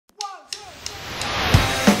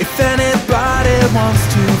wants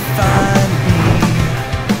to find me.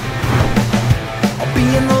 I'll be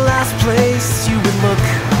in the last place you would look,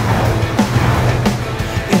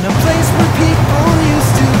 in a place where people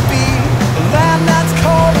used to be, a land that's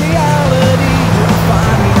called reality. You'll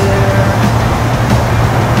find me there.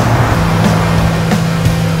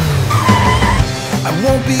 I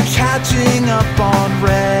won't be catching up on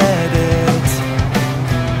Reddit.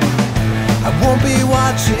 I won't be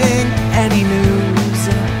watching any news.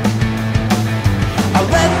 I'll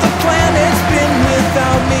let the planet spin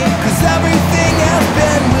without me, 'cause everything has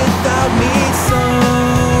been without me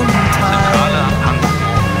sometime.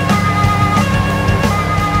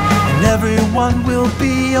 And everyone will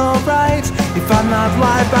be alright if I'm not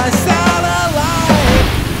live by satellite.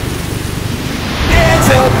 It's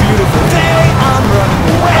a beautiful day, I'm running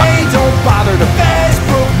away. Don't bother to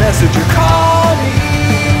Facebook message or call me.